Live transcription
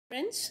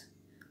Friends,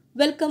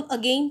 welcome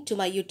again to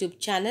my YouTube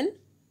channel.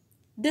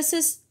 This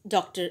is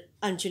Dr.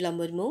 Anjula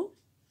Murmu,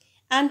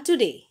 and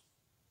today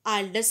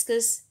I'll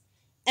discuss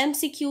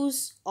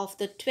MCQs of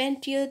the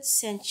 20th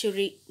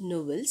century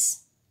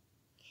novels.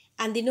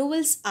 And the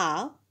novels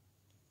are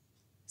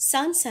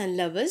Sons and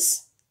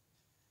Lovers,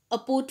 a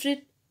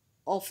portrait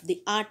of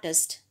the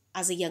artist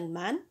as a young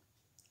man,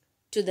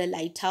 To the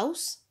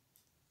Lighthouse,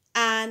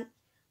 and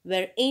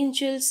Where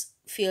Angels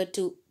Fear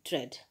to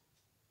Tread.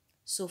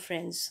 So,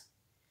 friends,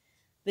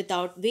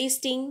 without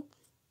wasting,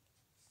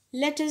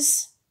 let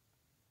us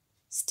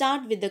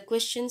start with the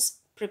questions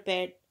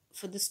prepared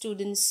for the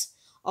students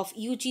of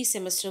UG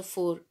Semester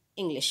 4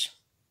 English.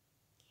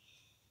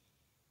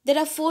 There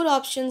are 4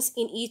 options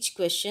in each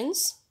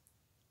questions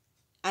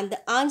and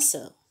the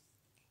answer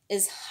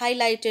is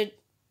highlighted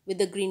with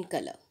the green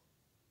color.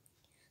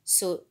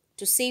 So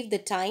to save the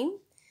time,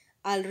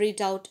 I'll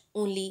read out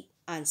only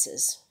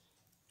answers.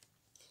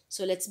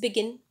 So let's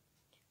begin.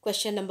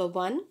 Question number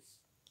 1.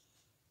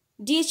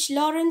 D.H.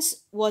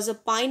 Lawrence was a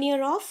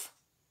pioneer of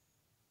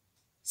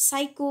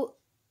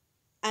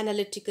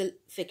psychoanalytical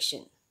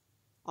fiction.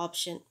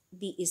 Option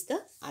B is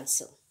the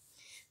answer.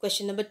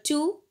 Question number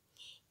 2.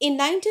 In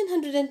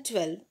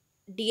 1912,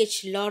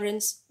 D.H.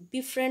 Lawrence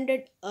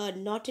befriended a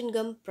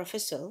Nottingham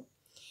professor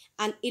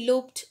and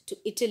eloped to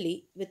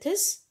Italy with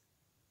his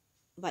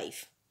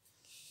wife.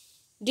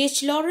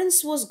 D.H.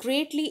 Lawrence was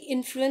greatly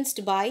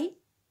influenced by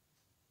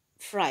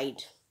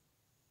Freud.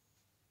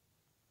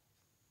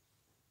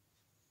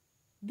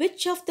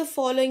 Which of the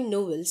following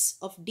novels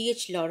of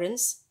D.H.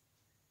 Lawrence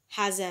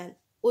has an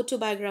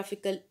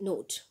autobiographical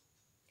note?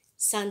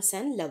 Sons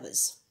and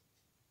Lovers.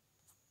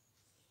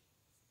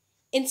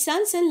 In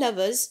Sons and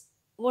Lovers,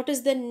 what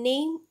is the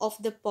name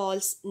of the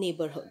Paul's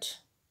neighborhood?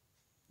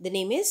 The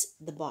name is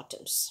The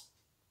Bottoms.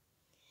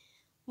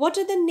 What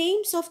are the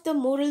names of the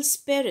Morrel's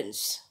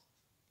parents?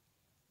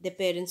 Their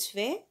parents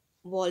were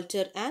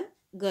Walter and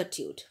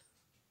Gertrude.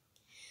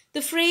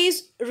 The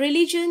phrase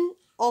religion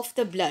of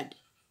the blood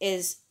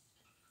is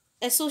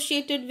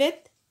associated with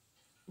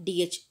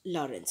D.H.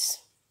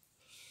 Lawrence.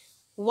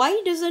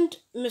 Why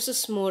doesn't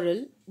Mrs.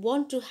 Morrel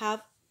want to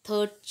have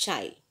third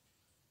child?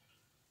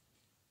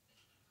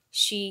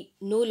 She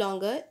no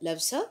longer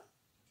loves her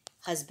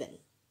husband.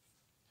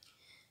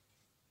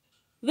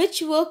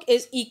 Which work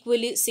is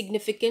equally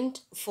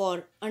significant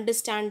for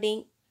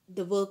understanding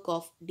the work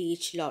of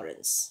D.H.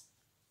 Lawrence?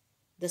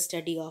 The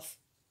study of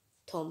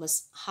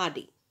Thomas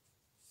Hardy.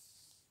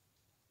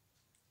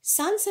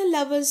 Sons and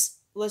Lovers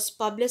was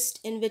published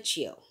in which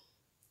year?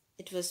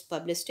 It was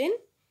published in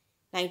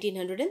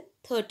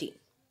 1913.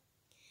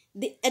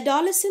 The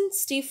adolescent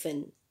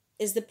Stephen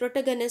is the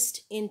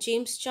protagonist in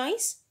James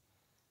Joyce,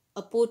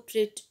 A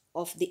Portrait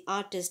of the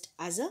Artist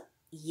as a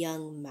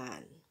Young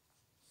Man.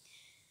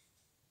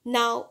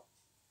 Now,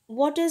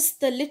 what is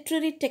the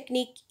literary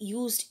technique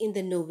used in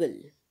the novel?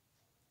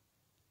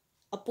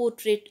 A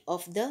Portrait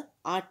of the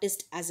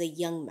Artist as a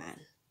Young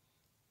Man.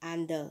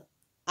 And the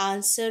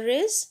answer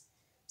is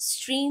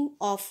stream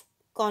of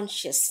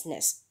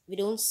consciousness.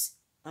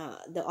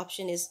 The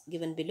option is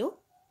given below.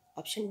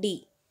 Option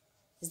D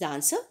is the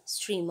answer,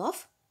 stream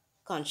of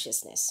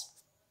consciousness.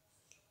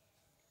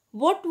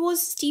 What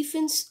was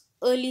Stephen's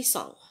early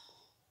song?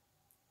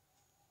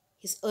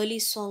 His early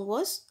song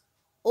was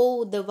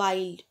Oh, the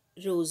Wild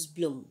Rose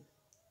Bloom.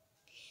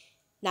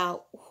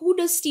 Now, who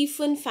does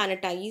Stephen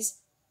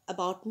fantasize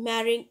about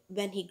marrying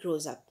when he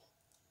grows up?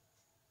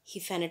 He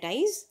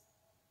fantasizes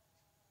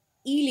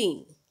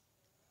Eileen.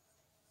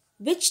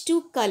 Which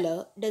two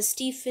color does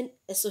Stephen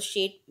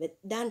associate with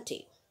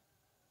Dante?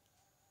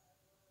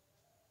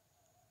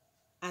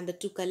 And the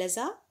two colors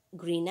are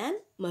green and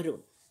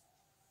maroon.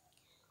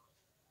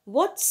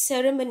 What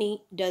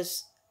ceremony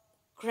does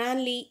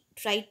Cranley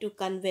try to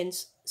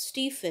convince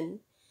Stephen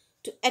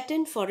to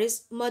attend for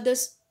his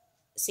mother's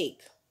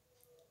sake?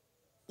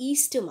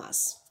 Easter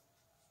Mass.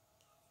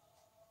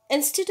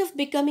 Instead of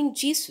becoming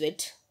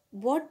Jesuit,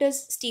 what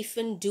does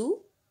Stephen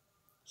do?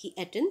 He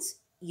attends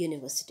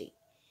university.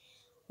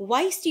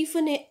 Why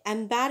Stephen is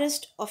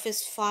embarrassed of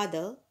his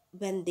father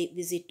when they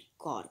visit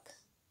Cork?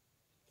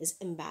 He is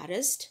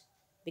embarrassed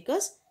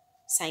because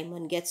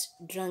Simon gets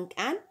drunk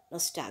and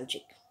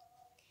nostalgic.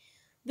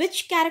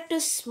 Which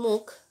characters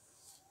smoke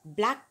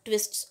black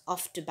twists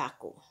of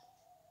tobacco?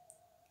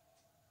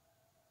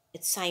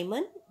 It's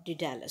Simon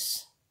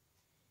Dedalus.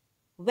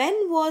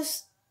 When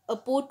was A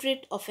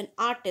Portrait of an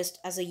Artist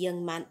as a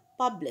Young Man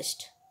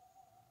published?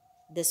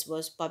 This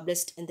was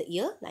published in the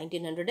year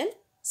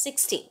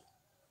 1916.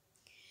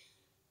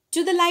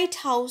 To the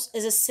Lighthouse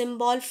is a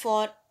symbol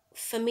for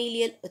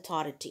familial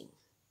authority.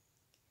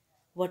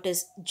 What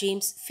is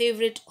James'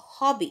 favorite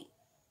hobby?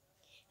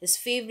 His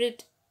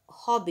favorite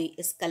hobby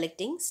is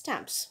collecting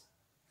stamps.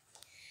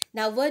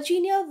 Now,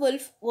 Virginia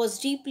Woolf was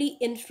deeply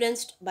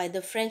influenced by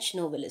the French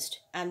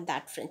novelist, and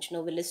that French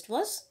novelist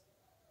was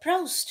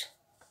Proust.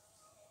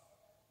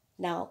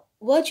 Now,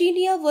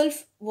 Virginia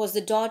Woolf was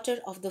the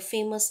daughter of the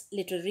famous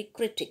literary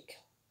critic,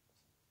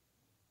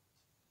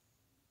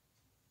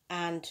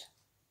 and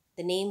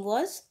the name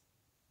was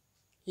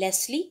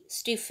Leslie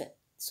Stephen.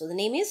 So the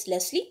name is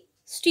Leslie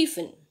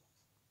Stephen.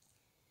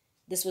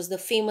 This was the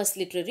famous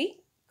literary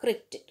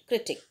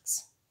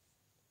critics.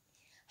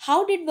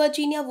 How did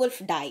Virginia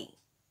Woolf die?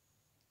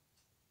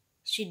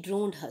 She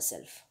drowned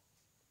herself.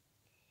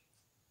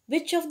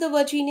 Which of the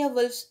Virginia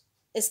Woolfs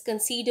is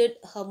considered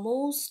her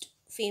most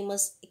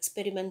famous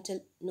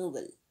experimental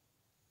novel?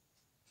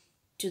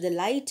 To the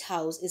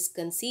Lighthouse is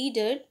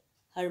considered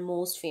her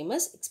most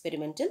famous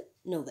experimental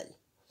novel.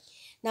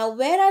 Now,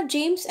 where are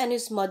James and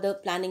his mother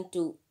planning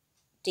to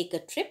take a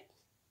trip?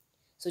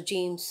 So,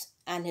 James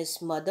and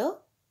his mother,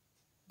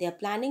 they are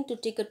planning to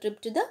take a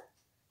trip to the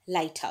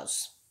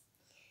lighthouse.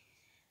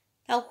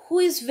 Now, who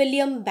is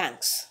William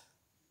Banks?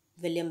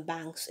 William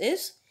Banks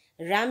is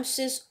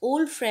Ramsay's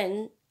old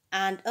friend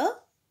and a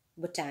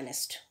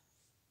botanist.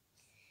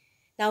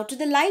 Now, To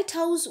the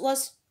Lighthouse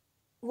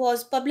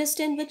was published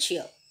in which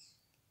year?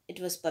 It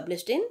was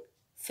published in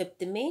 5th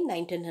May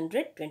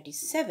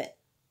 1927.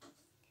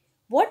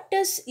 What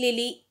does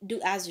Lily do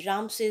as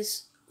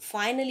Ramses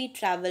finally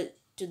travel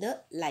to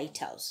the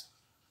lighthouse?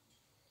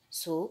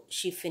 So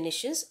she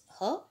finishes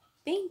her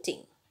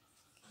painting.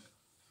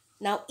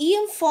 Now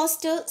E.M.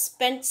 Foster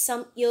spent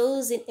some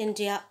years in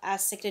India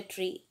as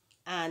secretary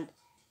and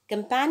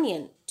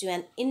companion to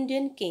an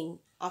Indian king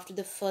after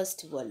the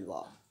First World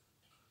War.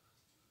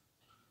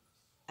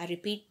 I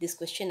repeat this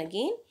question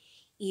again.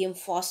 E.M.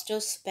 Foster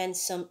spent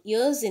some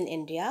years in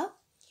India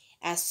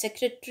as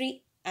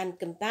secretary and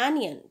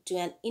companion to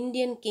an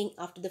Indian king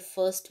after the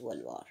First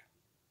World War.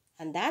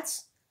 And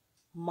that's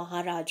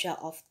Maharaja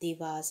of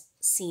Devas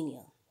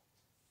Senior.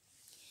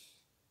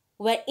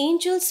 Where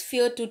Angels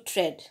Fear to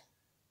Tread,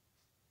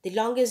 The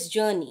Longest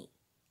Journey,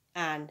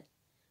 and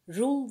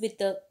Room with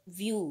a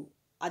View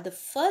are the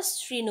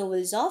first three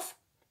novels of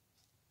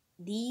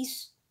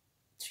these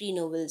three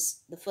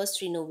novels. The first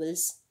three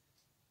novels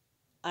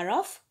are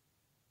of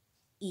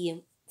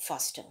E.M.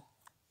 Foster.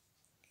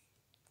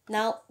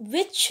 Now,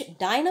 which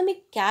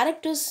dynamic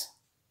characters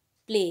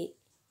play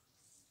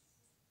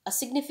a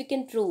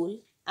significant role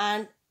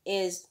and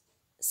is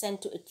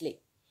sent to Italy?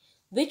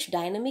 Which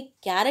dynamic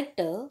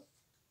character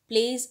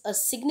plays a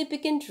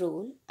significant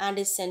role and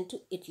is sent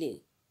to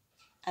Italy?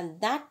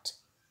 And that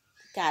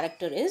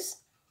character is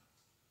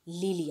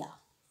Lilia.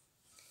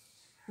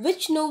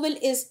 Which novel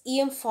is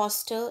E.M.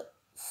 Foster's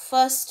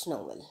first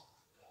novel?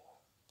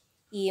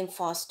 E.M.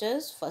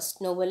 Foster's first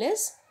novel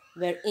is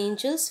Where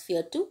Angels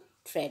Fear to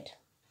Tread.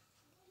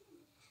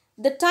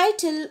 The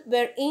title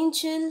Where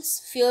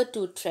Angels Fear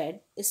to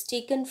Tread is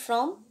taken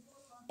from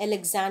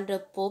Alexander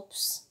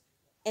Pope's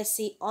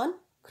essay on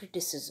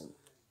criticism.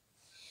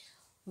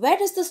 Where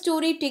does the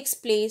story takes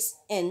place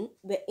in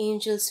Where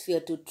Angels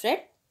Fear to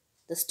Tread?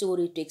 The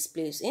story takes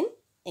place in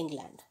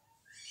England.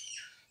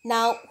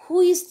 Now,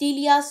 who is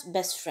Lilia's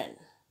best friend?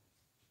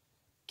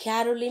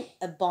 Caroline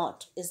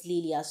Abbott is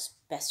Lilia's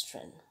best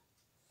friend.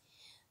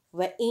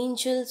 Where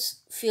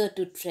Angels Fear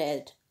to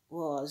Tread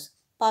was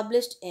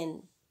published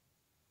in,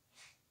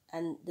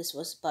 and this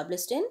was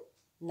published in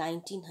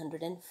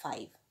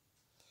 1905.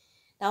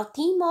 Now,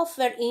 theme of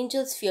Where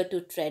Angels Fear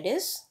to Tread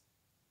is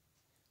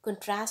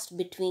contrast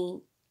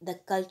between the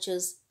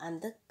cultures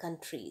and the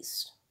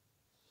countries.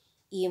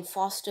 E.M.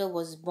 Foster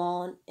was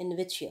born in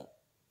which year?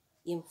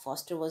 E.M.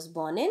 Foster was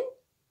born in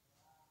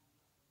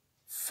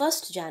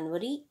 1st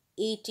January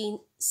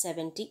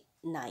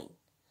 1879.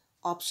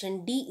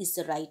 Option D is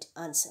the right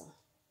answer.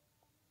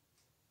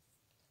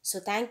 So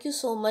thank you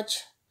so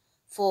much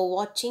for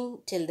watching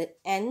till the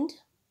end.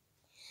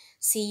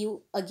 See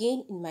you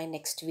again in my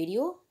next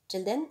video.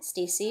 Till then,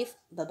 stay safe.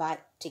 Bye-bye.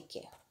 Take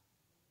care.